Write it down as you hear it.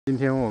今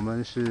天我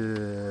们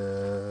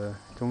是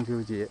中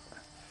秋节，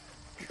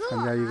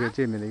参加一个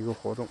这边的一个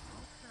活动，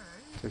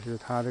就是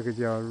它这个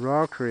叫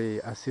Rockery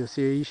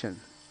Association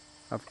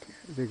of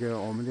这个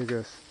我们这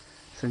个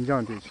深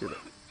降地区的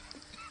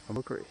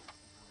Rockery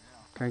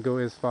can go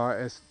as far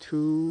as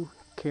 2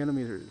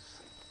 kilometers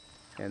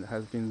and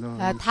has been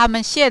known. 他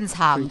们现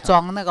场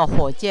装那个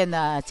火箭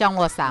的降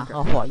落伞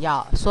和火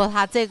药，说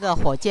它这个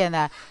火箭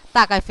呢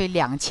大概飞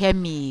2000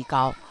米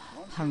高。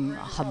 很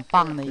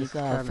棒的一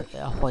个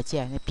火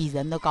箭，比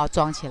人都高，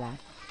装起来。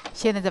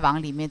现在在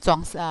往里面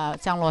装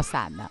降落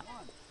伞呢。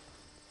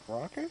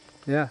Rocket?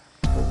 Yeah.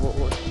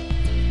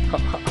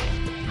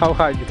 How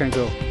high you can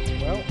go?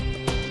 Well,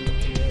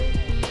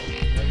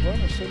 I run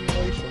a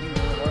simulation.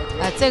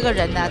 这个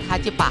人呢，他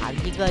就把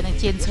一个那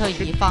监测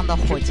仪放到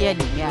火箭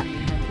里面，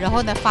然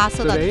后呢发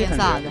射到天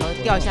上，然后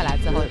掉下来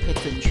之后，可以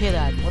准确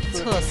的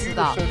测试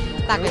到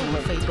大概能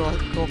飞多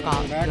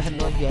高，有很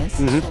多原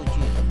始数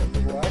据。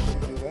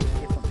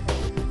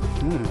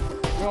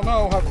 We'll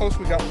know how close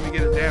we got when we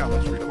get it down.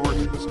 It's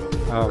recorded. So.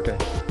 Oh, okay.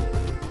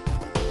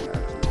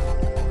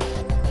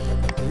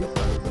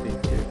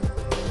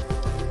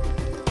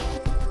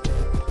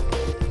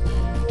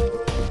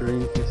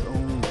 Bring his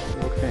own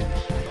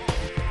workbench.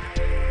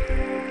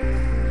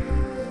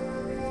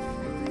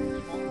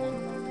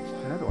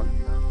 That one.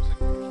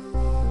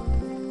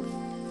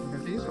 Look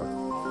at this one.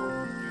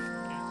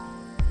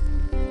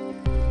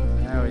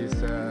 Now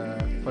it's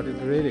put it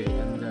ready,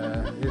 and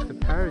here's the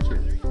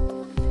parachute.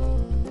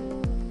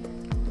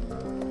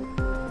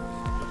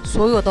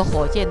 所有的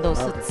火箭都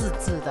是自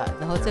制的，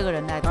然后这个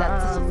人呢自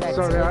己在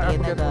折叠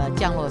那个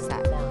降落伞，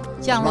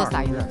降落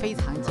伞也是非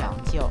常讲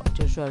究，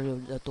就是说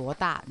有多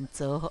大，你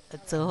折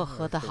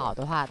合的好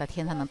的话，在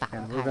天上能打开；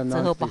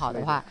折合不好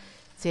的话，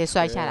直接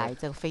摔下来，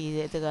这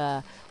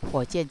个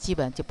火箭基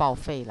本就报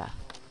废了。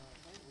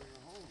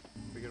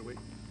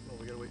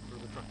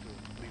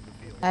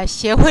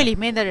协会里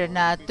面的人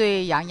呢，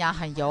对杨洋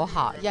很友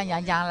好，让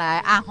杨洋来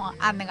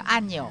按那个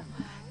按钮。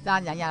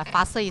 让杨洋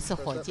发射一次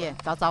火箭，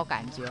找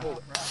感觉。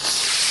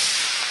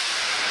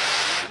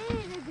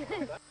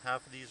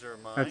Half of these are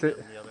mine, and the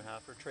other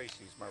half are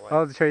Tracy's, my wife.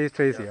 Oh,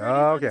 Tracy.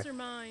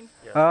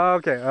 Oh,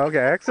 okay. Okay.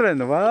 Excellent.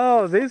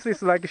 Wow, this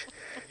is like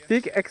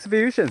big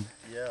exhibition.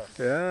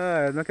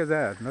 Yeah. Look at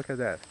that.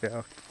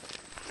 Yeah.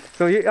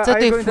 So are you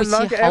going to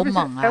launch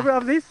every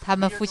of these? 他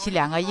们夫妻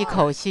2个一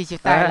口气就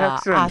带了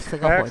20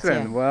个火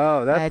箭。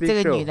Wow, that's big.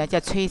 这个女的叫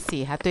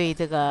Tracy， 她对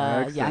这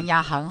个杨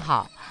洋很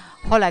好。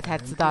 后来才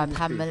知道，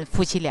他们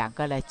夫妻2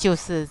个呢，就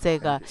是这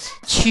个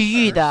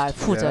区域的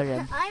负责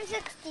人。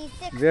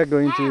We are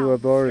going to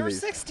borrow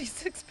these. You're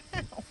 66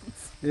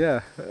 pounds.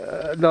 Yeah.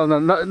 No,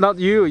 not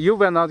you. You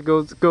will not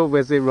go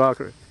with the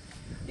rocket.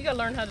 You gotta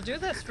learn how to do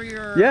this for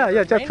your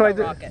just try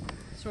to. Rocket.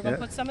 So we're gonna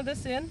put some of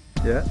this in.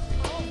 Yeah.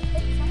 Put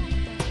it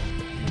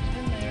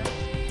in there.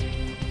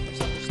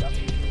 There's other stuff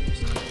you can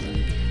use.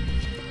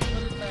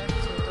 Put it back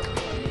so it doesn't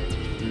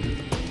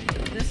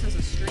float. This is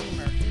a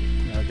streamer.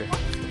 Okay.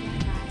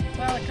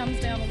 Well, it comes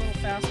down a little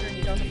faster and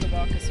you don't have to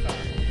walk as far.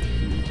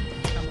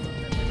 Come a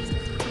little bit lazy.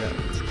 Yeah,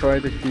 let's try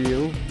to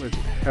feel,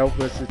 help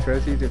with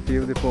Tracy to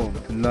feel the foam,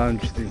 to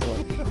launch this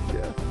one.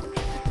 Yeah.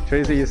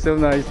 Tracy, it's so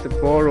nice to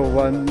borrow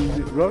one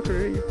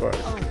rockery for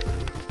us. Oh.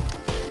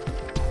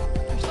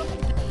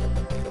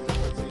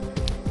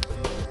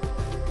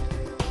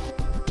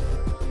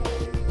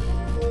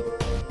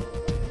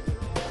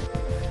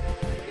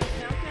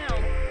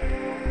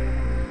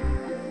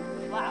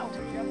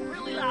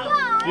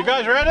 You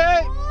guys ready?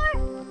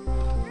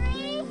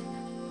 3,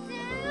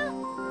 2,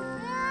 1.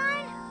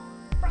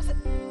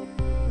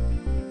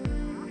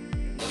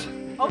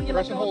 Oh, you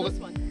let go of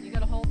this one. You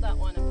gotta hold that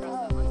one and press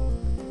that one.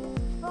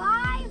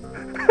 5,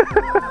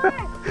 4,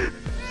 3,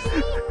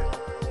 2,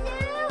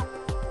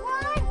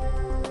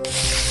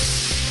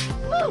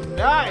 1.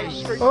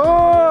 Nice!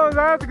 Oh,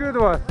 that's a good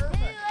one.